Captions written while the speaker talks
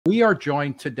We are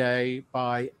joined today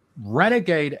by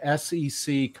renegade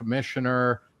SEC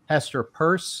Commissioner Hester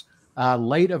Peirce,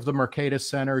 late of the Mercatus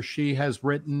Center. She has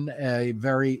written a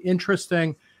very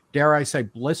interesting, dare I say,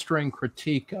 blistering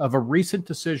critique of a recent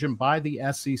decision by the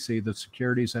SEC, the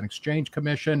Securities and Exchange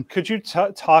Commission. Could you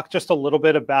talk just a little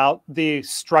bit about the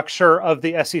structure of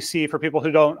the SEC for people who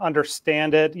don't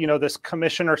understand it? You know, this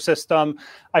commissioner system.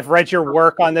 I've read your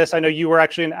work on this. I know you were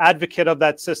actually an advocate of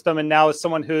that system, and now as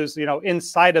someone who's, you know,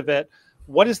 inside of it,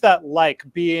 what is that like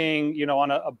being, you know,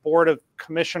 on a board of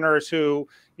commissioners who,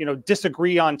 you know,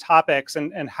 disagree on topics,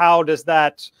 and how does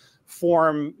that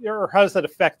form, or how does that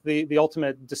affect the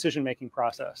ultimate decision-making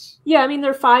process? Yeah, I mean,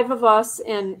 there are 5 of us,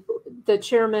 and the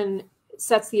chairman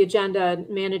sets the agenda and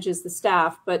manages the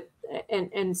staff, but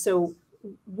and so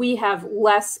we have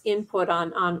less input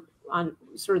on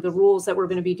sort of the rules that we're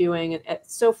going to be doing and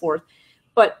so forth.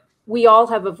 But we all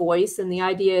have a voice, and the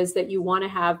idea is that you want to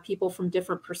have people from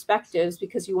different perspectives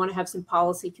because you want to have some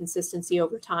policy consistency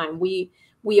over time. We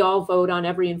all vote on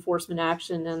every enforcement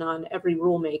action and on every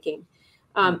rulemaking.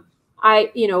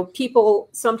 You know, people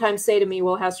sometimes say to me,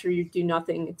 well, Hester, you do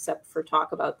nothing except for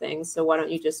talk about things, so why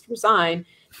don't you just resign?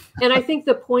 And I think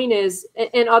the point is,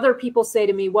 and other people say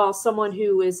to me, well, someone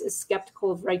who is as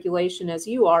skeptical of regulation as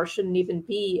you are shouldn't even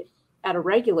be at a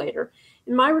regulator.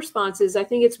 And my response is, I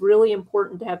think it's really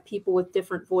important to have people with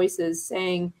different voices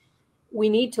saying, we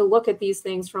need to look at these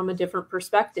things from a different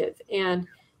perspective. And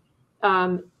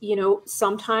you know,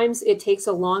 sometimes it takes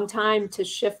a long time to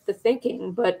shift the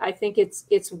thinking, but I think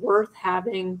it's worth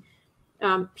having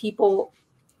people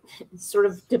sort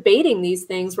of debating these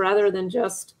things rather than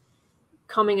just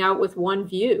coming out with one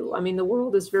view. I mean, the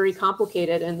world is very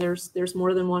complicated, and there's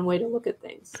more than one way to look at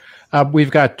things.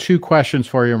 We've got 2 questions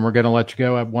for you, and we're going to let you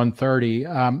go at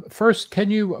 1:30. First,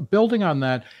 can you, building on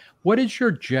that, what is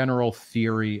your general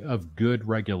theory of good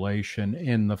regulation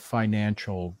in the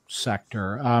financial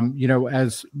sector? You know,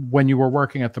 as when you were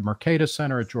working at the Mercatus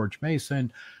Center at George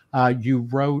Mason, you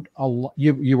wrote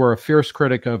you were a fierce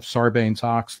critic of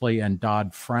Sarbanes-Oxley and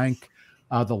Dodd-Frank,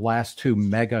 the last 2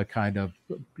 mega kind of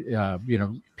you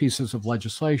know, pieces of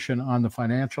legislation on the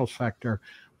financial sector.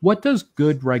 What does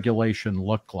good regulation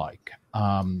look like?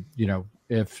 You know,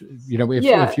 if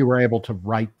you were able to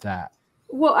write that.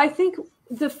 Well, I think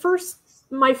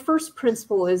my first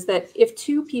principle is that if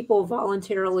 2 people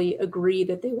voluntarily agree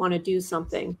that they want to do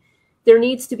something, there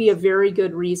needs to be a very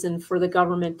good reason for the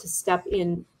government to step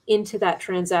into that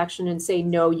transaction and say,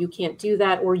 no, you can't do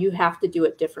that, or you have to do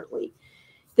it differently.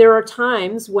 There are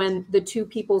times when the 2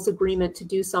 people's agreement to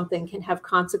do something can have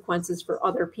consequences for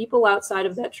other people outside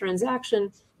of that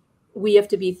transaction. We have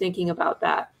to be thinking about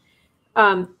that.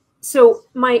 So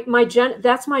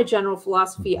that's my general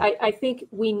philosophy. I think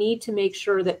we need to make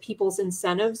sure that people's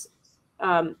incentives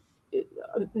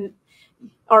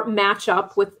match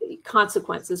up with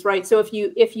consequences, right? So if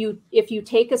you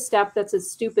take a step that's a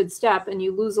stupid step and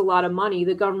you lose a lot of money,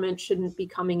 the government shouldn't be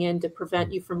coming in to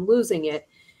prevent you from losing it.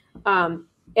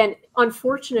 And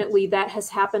unfortunately, that has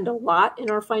happened a lot in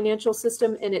our financial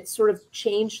system, and it's sort of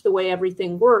changed the way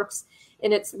everything works.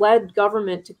 And it's led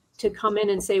government to come in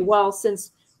and say, well,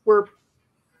 since we're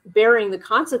bearing the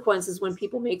consequences when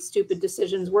people make stupid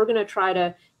decisions, we're going to try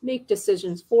to make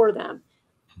decisions for them.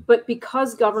 But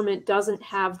because government doesn't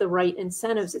have the right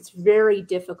incentives, it's very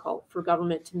difficult for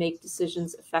government to make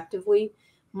decisions effectively.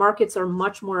 Markets are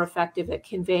much more effective at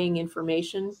conveying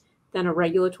information than a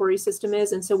regulatory system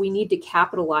is. And so we need to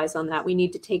capitalize on that. We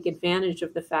need to take advantage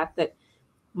of the fact that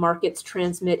markets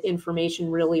transmit information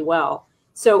really well.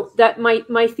 So that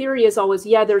my theory is always,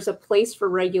 yeah, there's a place for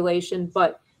regulation,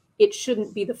 but it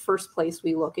shouldn't be the first place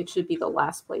we look. It should be the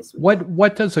last place we look.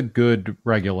 What does a good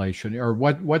regulation, or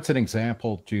what's an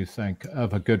example, do you think,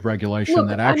 of a good regulation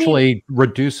that actually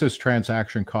reduces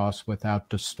transaction costs without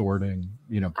distorting,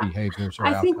 you know, behaviors or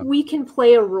outcomes? I think we can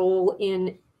play a role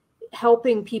in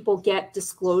helping people get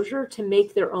disclosure to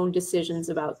make their own decisions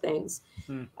about things.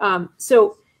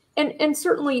 And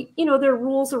certainly, you know, there are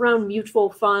rules around mutual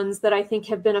funds that I think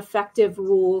have been effective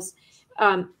rules.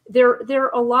 There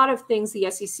are a lot of things the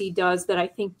SEC does that I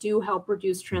think do help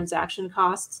reduce transaction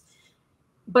costs.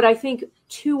 But I think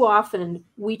too often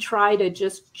we try to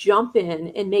just jump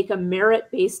in and make a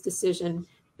merit-based decision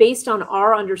based on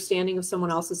our understanding of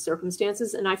someone else's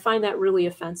circumstances. And I find that really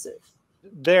offensive.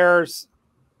 There's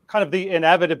kind of the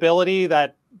inevitability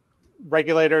that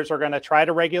regulators are going to try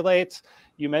to regulate.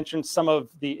 You mentioned some of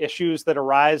the issues that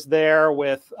arise there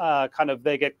with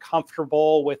they get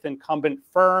comfortable with incumbent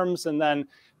firms and then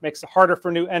makes it harder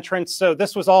for new entrants. So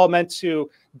this was all meant to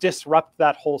disrupt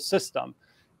that whole system.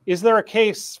 Is there a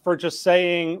case for just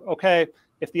saying, okay,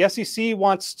 if the SEC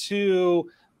wants to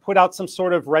put out some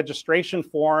sort of registration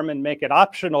form and make it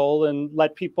optional and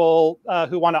let people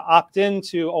who want to opt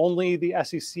into only the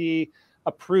SEC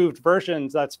approved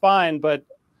versions, that's fine. But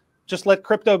just let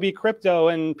crypto be crypto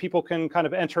and people can kind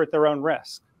of enter at their own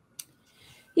risk.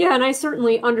 Yeah, and I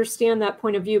certainly understand that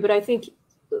point of view, but I think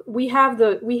we have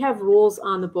rules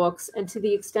on the books, and to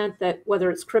the extent that whether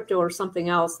it's crypto or something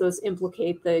else, those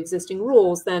implicate the existing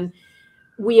rules, then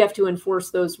we have to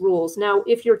enforce those rules. Now,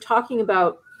 if you're talking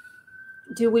about,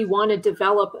 do we want to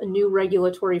develop a new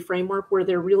regulatory framework where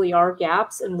there really are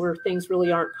gaps and where things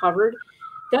really aren't covered,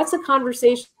 that's a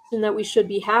conversation that we should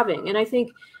be having. And I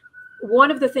think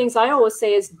one of the things I always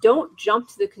say is don't jump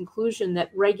to the conclusion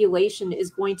that regulation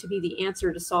is going to be the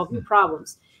answer to solving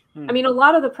problems. I mean, a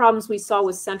lot of the problems we saw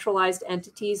with centralized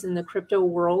entities in the crypto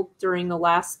world during the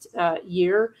last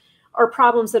year are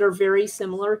problems that are very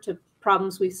similar to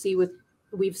problems we've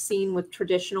seen with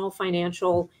traditional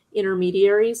financial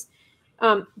intermediaries.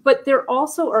 But there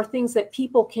also are things that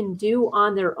people can do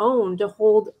on their own to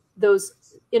hold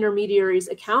those intermediaries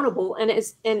accountable. And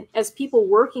as people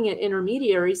working at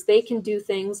intermediaries, they can do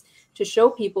things to show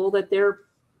people that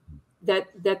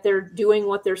they're doing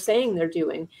what they're saying they're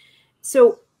doing.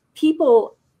 So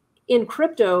people in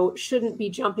crypto shouldn't be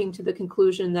jumping to the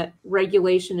conclusion that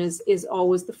regulation is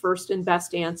always the first and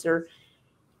best answer.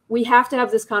 We have to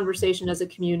have this conversation as a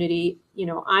community. You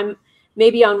know, I'm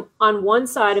maybe on one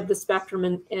side of the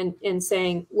spectrum and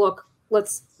saying, look,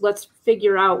 let's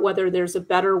figure out whether there's a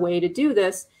better way to do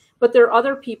this. But there are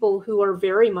other people who are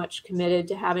very much committed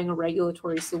to having a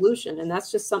regulatory solution. And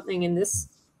that's just something in this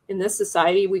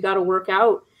society we got to work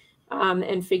out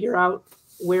and figure out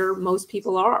where most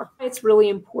people are. It's really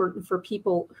important for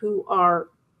people who are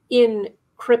in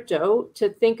crypto to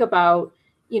think about,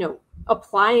 you know,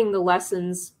 applying the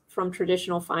lessons from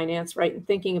traditional finance, right? And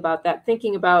thinking about that,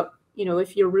 thinking about, you know,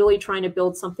 if you're really trying to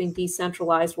build something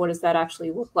decentralized, what does that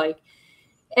actually look like?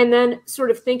 And then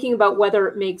sort of thinking about whether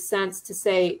it makes sense to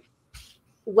say,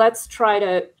 let's try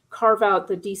to carve out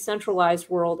the decentralized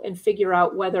world and figure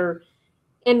out whether,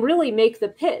 and really make the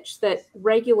pitch that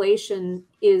regulation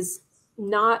is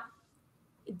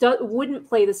wouldn't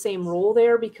play the same role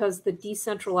there, because the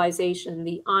decentralization,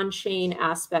 the on-chain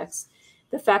aspects,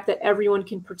 the fact that everyone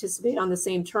can participate on the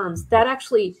same terms, that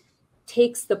actually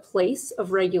takes the place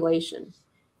of regulation.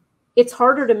 It's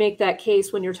harder to make that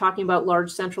case when you're talking about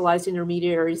large centralized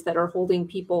intermediaries that are holding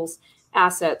people's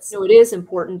assets. So it is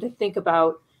important to think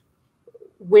about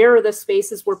where are the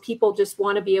spaces where people just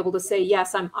want to be able to say,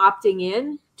 yes, I'm opting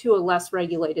in to a less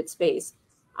regulated space.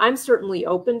 I'm certainly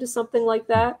open to something like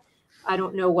that. I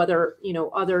don't know whether, you know,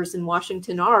 others in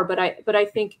Washington are, but I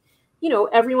think, you know,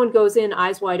 everyone goes in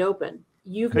eyes wide open.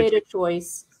 You've made a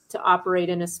choice to operate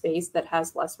in a space that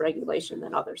has less regulation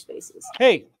than other spaces.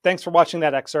 Hey, thanks for watching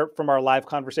that excerpt from our live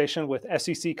conversation with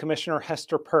SEC Commissioner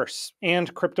Hester Peirce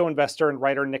and crypto investor and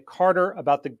writer Nick Carter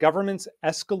about the government's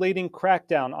escalating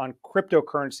crackdown on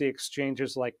cryptocurrency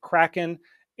exchanges like Kraken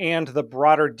and the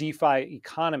broader DeFi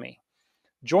economy.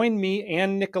 Join me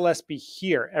and Nick Gillespie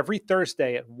here every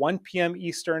Thursday at 1 p.m.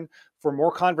 Eastern for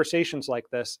more conversations like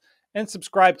this, and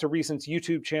subscribe to Reason's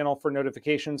YouTube channel for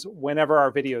notifications whenever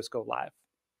our videos go live.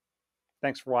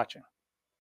 Thanks for watching.